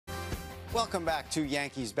Welcome back to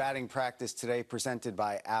Yankees batting practice today, presented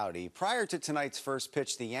by Audi. Prior to tonight's first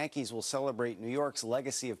pitch, the Yankees will celebrate New York's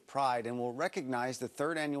legacy of pride and will recognize the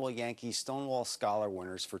third annual Yankees Stonewall Scholar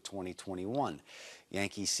winners for 2021.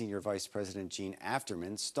 Yankees Senior Vice President Gene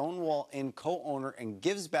Afterman, Stonewall Inn co-owner and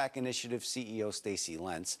Gives Back Initiative CEO Stacy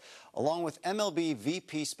Lentz, along with MLB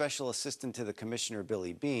VP Special Assistant to the Commissioner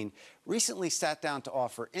Billy Beane, recently sat down to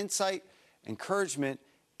offer insight, encouragement,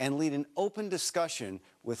 and lead an open discussion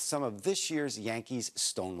with some of this year's Yankees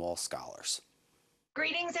Stonewall Scholars.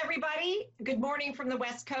 Greetings, everybody. Good morning from the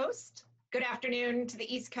West Coast. Good afternoon to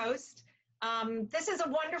the East Coast. This is a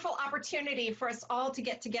wonderful opportunity for us all to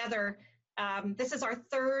get together. This is our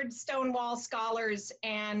third Stonewall Scholars,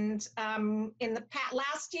 and in the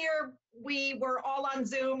last year, we were all on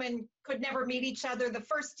Zoom and could never meet each other. The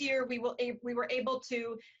first year, we were able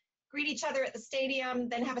to greet each other at the stadium,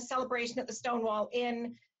 then have a celebration at the Stonewall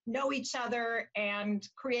Inn, know each other, and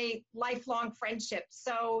create lifelong friendships.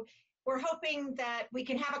 So we're hoping that we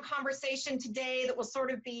can have a conversation today that will sort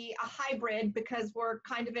of be a hybrid, because we're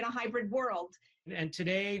kind of in a hybrid world. And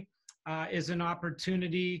today is an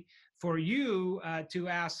opportunity for you to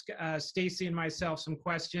ask Stacy and myself some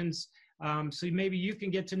questions, so maybe you can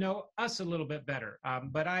get to know us a little bit better.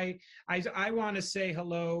 But I want to say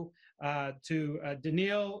hello to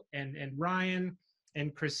Daniil and Ryan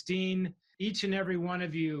and Christine. Each and every one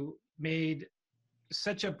of you made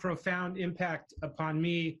such a profound impact upon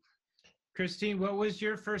me. Christine, what was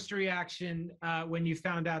your first reaction when you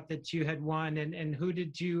found out that you had won, and who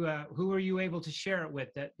were you able to share it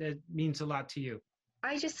with that means a lot to you?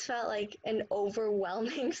 I just felt like an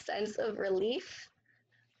overwhelming sense of relief.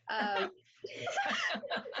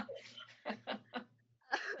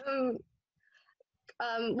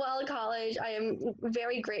 While in college, I am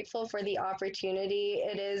very grateful for the opportunity.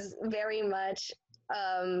 It is very much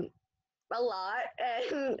a lot,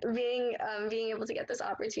 and being able to get this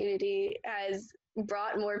opportunity has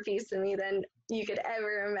brought more peace to me than you could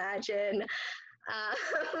ever imagine.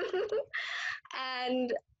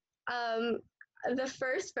 And the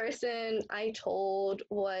first person I told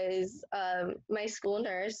was my school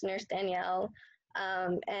nurse, Nurse Danielle,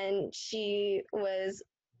 and she was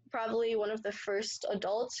probably one of the first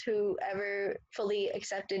adults who ever fully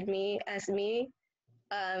accepted me as me,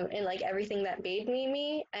 and like everything that made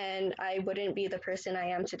me, and I wouldn't be the person I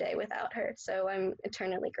am today without her. So I'm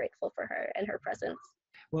eternally grateful for her and her presence.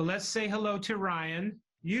 Well, let's say hello to Ryan.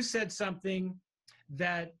 You said something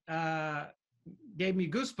that gave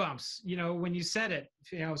me goosebumps, when you said it,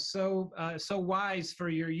 so wise for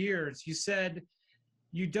your years. You said,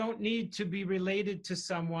 you don't need to be related to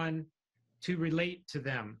someone to relate to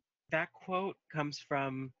them. That quote comes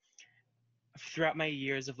from throughout my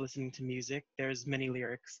years of listening to music. There's many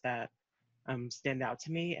lyrics that stand out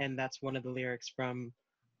to me, and that's one of the lyrics from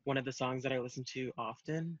one of the songs that I listen to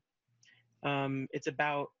often. It's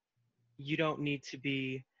about, you don't need to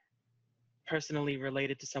be personally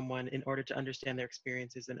related to someone in order to understand their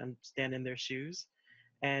experiences and stand in their shoes.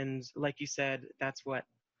 And like you said, that's what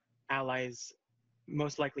allies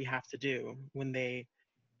most likely have to do when they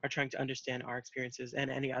are trying to understand our experiences and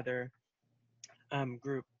any other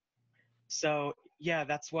group. So yeah,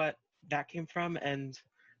 that's what that came from, and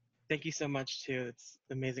thank you so much too. It's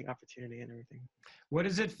an amazing opportunity and everything. What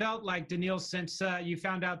has it felt like, Daniil, since you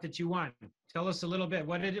found out that you won? Tell us a little bit.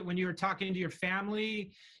 What did it, when you were talking to your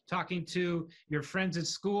family, talking to your friends at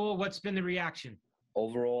school, what's been the reaction?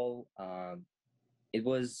 Overall, it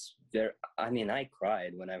was very, I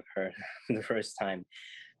cried when I heard the first time.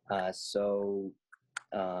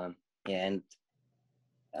 And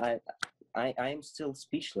I'm still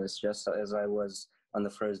speechless, just as I was on the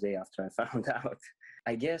first day after I found out.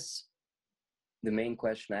 I guess the main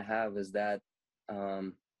question I have is that,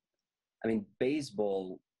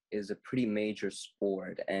 baseball is a pretty major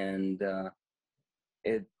sport, and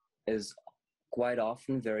it is quite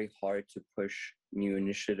often very hard to push new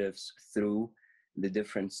initiatives through the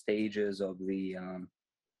different stages of the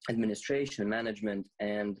administration, management.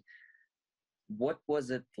 And what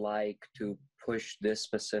was it like to push this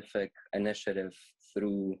specific initiative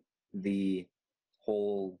through the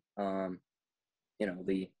whole,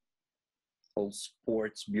 the whole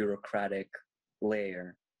sports bureaucratic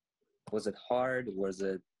layer? Was it hard? Was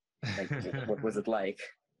it what was it like?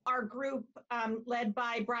 Our group, led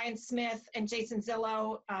by Brian Smith and Jason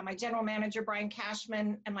Zillow, my general manager, Brian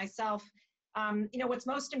Cashman, and myself, what's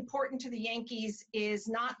most important to the Yankees is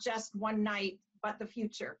not just one night, but the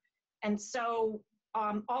future. And so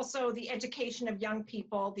also the education of young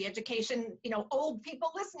people, the education, old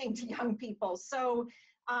people listening to young people. So,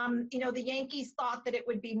 the Yankees thought that it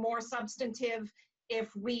would be more substantive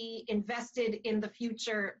if we invested in the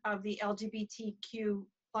future of the LGBTQ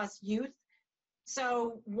plus youth.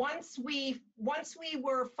 So once we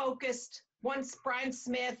were focused, once Brian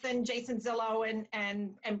Smith and Jason Zillow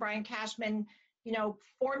and Brian Cashman, you know,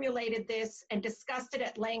 formulated this and discussed it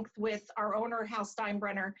at length with our owner, Hal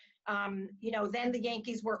Steinbrenner, you know, then the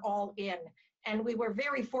Yankees were all in. And we were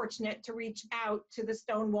very fortunate to reach out to the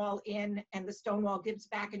Stonewall Inn and the Stonewall Gives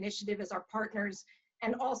Back Initiative as our partners,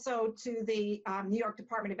 and also to the New York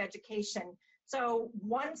Department of Education. So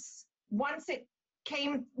once the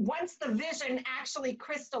vision actually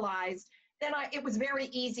crystallized, then it was very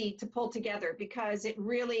easy to pull together, because it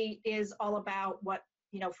really is all about what,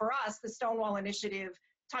 you know, for us, the Stonewall Initiative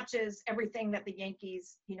touches everything that the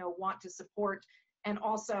Yankees, you know, want to support, and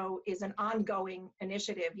also is an ongoing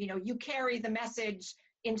initiative. You know, you carry the message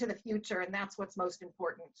into the future, and that's what's most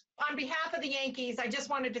important. On behalf of the Yankees, I just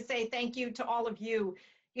wanted to say thank you to all of you.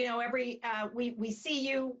 You know, we see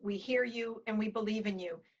you, we hear you, and we believe in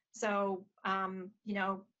you. So, you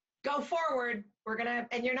know, go forward.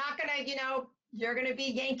 And you're not gonna, you know, you're gonna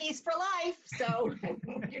be Yankees for life. So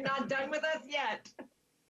you're not done with us yet.